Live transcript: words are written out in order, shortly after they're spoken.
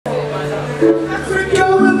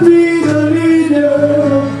Africa will be the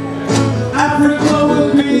leader. Africa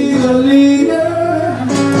will be the leader.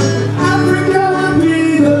 Africa will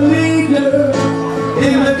be the leader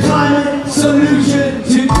in the climate solution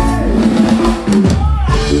today.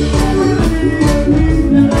 Africa will be the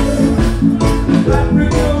leader.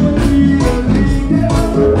 Africa will be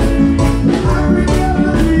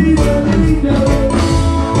the leader.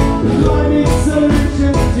 The climate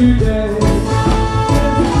solution today.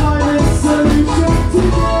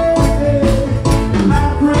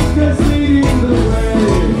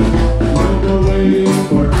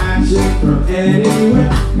 From anywhere,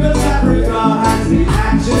 cause Africa has the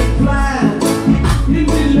action plan.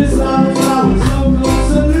 Indigenous knowledge, flowers, local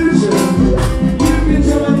solution. You can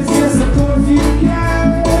join us, yes, of course you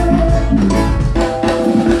can.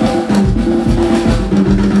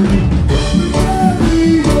 Africa will be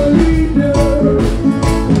the leader.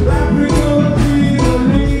 Africa will be the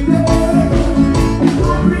leader.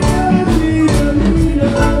 Africa will be the leader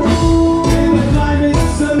in the climate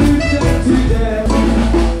solution today.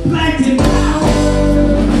 Plankton Power.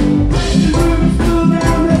 The roots pull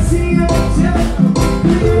down the CO2.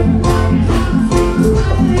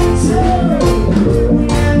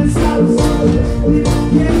 And stop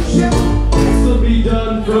solidification. This will be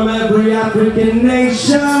done from every African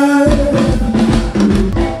nation.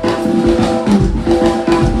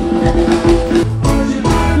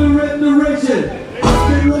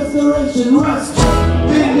 Restoration, rust,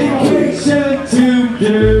 vindication to do.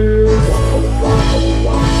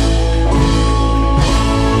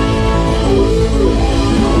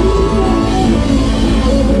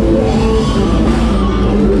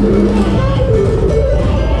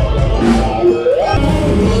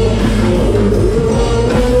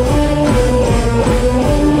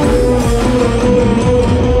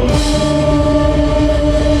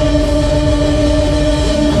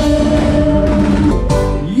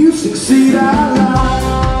 You succeed, I lie.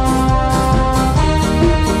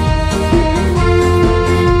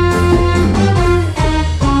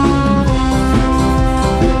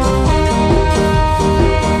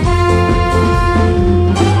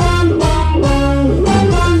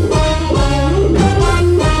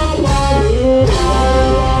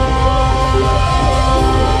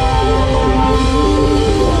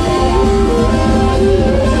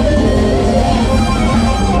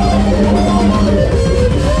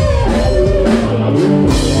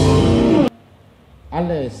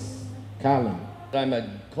 I'm a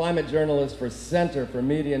climate journalist for Center for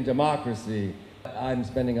Media and Democracy. I'm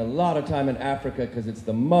spending a lot of time in Africa because it's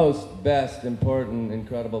the most, best, important,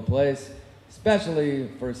 incredible place, especially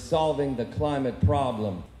for solving the climate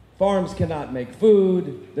problem. Farms cannot make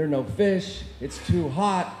food, there are no fish, it's too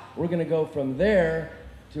hot. We're going to go from there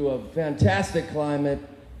to a fantastic climate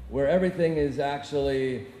where everything is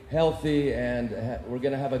actually healthy and we're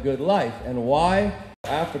going to have a good life. And why?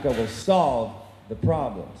 Africa will solve the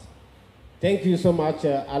problems. Thank you so much,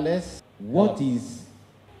 Alice. What is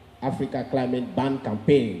Africa Climate Ban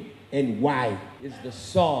Campaign and why? Is the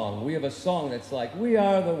song. We have a song that's like, we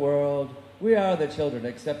are the world, we are the children,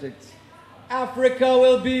 except it's Africa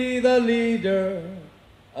will be the leader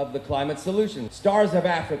of the climate solution. Stars of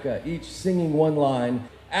Africa, each singing one line.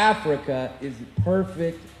 Africa is the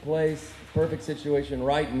perfect place, perfect situation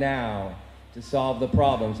right now to solve the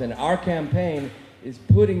problems. And our campaign is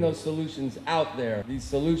putting those solutions out there, these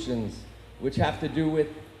solutions which have to do with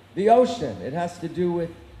the ocean. It has to do with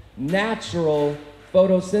natural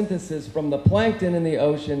photosynthesis from the plankton in the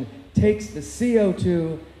ocean, takes the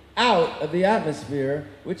CO2 out of the atmosphere,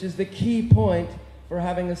 which is the key point for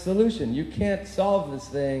having a solution. You can't solve this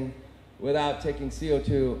thing without taking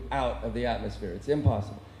CO2 out of the atmosphere. It's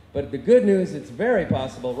impossible. But the good news, it's very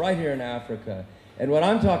possible right here in Africa. And what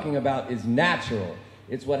I'm talking about is natural.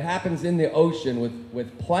 It's what happens in the ocean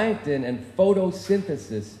with plankton and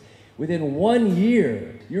photosynthesis. Within 1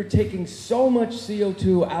 year, you're taking so much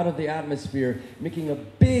CO2 out of the atmosphere, making a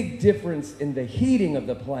big difference in the heating of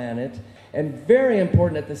the planet. And very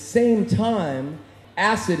important, at the same time,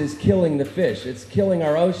 acid is killing the fish. It's killing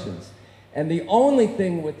our oceans. And the only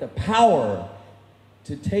thing with the power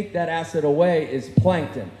to take that acid away is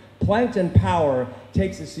plankton. Plankton power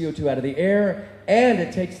takes the CO2 out of the air, and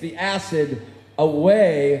it takes the acid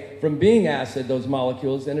away from being acid, those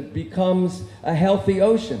molecules, and it becomes a healthy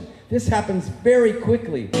ocean. This happens very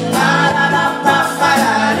quickly.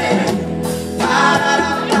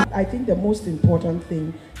 I think the most important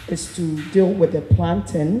thing is to deal with the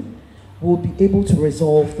plankton. We'll be able to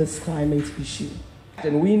resolve this climate issue.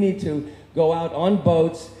 And we need to go out on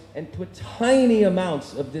boats and put tiny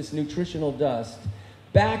amounts of this nutritional dust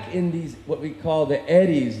back in these, what we call the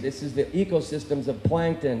eddies, this is the ecosystems of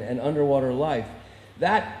plankton and underwater life,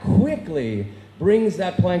 that quickly brings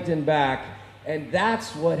that plankton back, and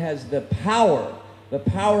that's what has the power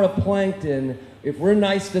of plankton. If we're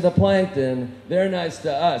nice to the plankton, they're nice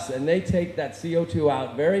to us, and they take that CO2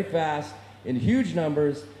 out very fast in huge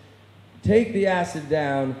numbers, take the acid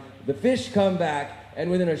down, the fish come back, and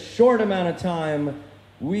within a short amount of time,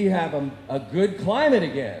 we have a good climate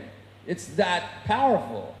again. It's that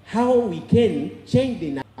powerful. How we can change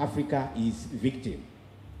the Africa is victim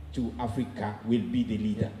to Africa will be the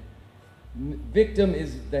leader. Victim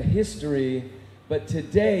is the history, but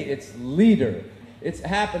today it's leader. It's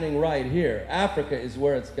happening right here. Africa is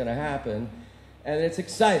where it's going to happen, and it's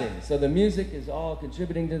exciting. So the music is all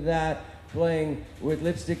contributing to that, playing with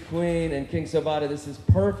Lipstick Queen and King Sobata. This is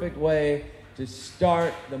perfect way to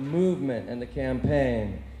start the movement and the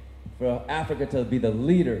campaign for Africa to be the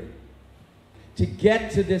leader. To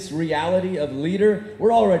get to this reality of leader,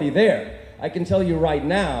 we're already there. I can tell you right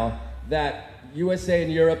now that USA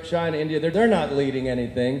and Europe, China, India, they're not leading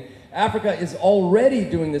anything. Africa is already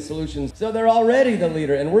doing the solutions, so they're already the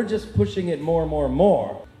leader, and we're just pushing it more and more and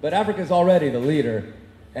more. But Africa's already the leader,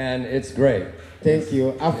 and it's great. Thank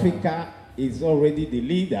you. Africa is already the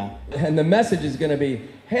leader. And the message is going to be,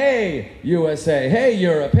 hey, USA, hey,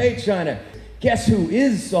 Europe, hey, China. Guess who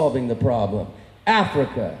is solving the problem?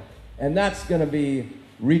 Africa. And that's going to be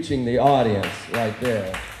reaching the audience right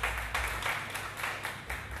there.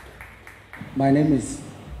 My name is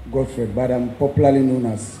Godfred, but I'm popularly known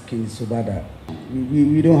as King Sobada.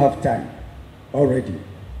 We don't have time already.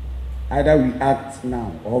 Either we act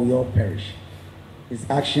now or we all perish. It's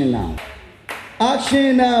action now.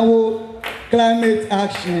 Action now, climate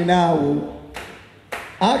action now.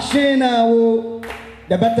 Action now,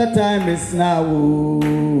 the better time is now.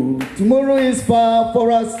 Tomorrow is far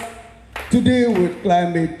for us to deal with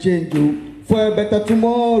climate change. For a better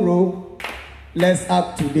tomorrow, let's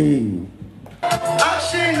act today.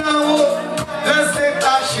 Action now, let's take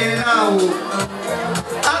action now.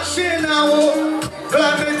 Action now,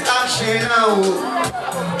 climate action now.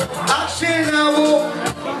 Action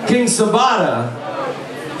now. King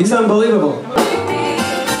Sobata, he's unbelievable.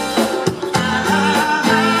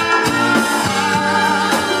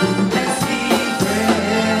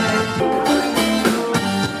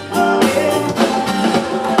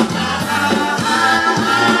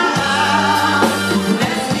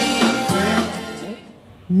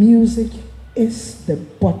 Music is the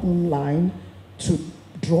bottom line to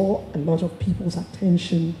draw a lot of people's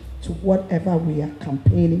attention to whatever we are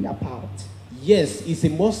campaigning about. Yes, it's the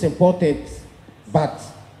most important, but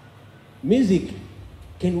music,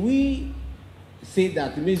 can we say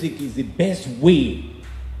that music is the best way?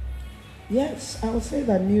 Yes, I would say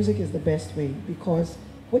that music is the best way, because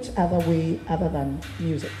which other way other than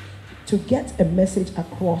music? To get a message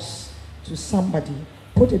across to somebody,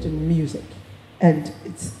 put it in music, and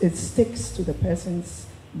it sticks to the person's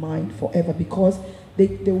mind forever, because they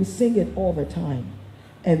will sing it all the time.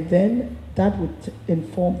 And then that would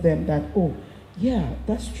inform them that, oh, yeah,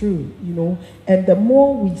 that's true, you know. And the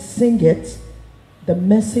more we sing it, the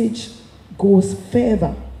message goes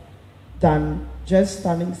further than just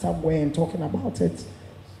standing somewhere and talking about it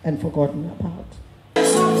and forgotten about.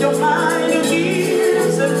 Your mind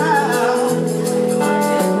is alive.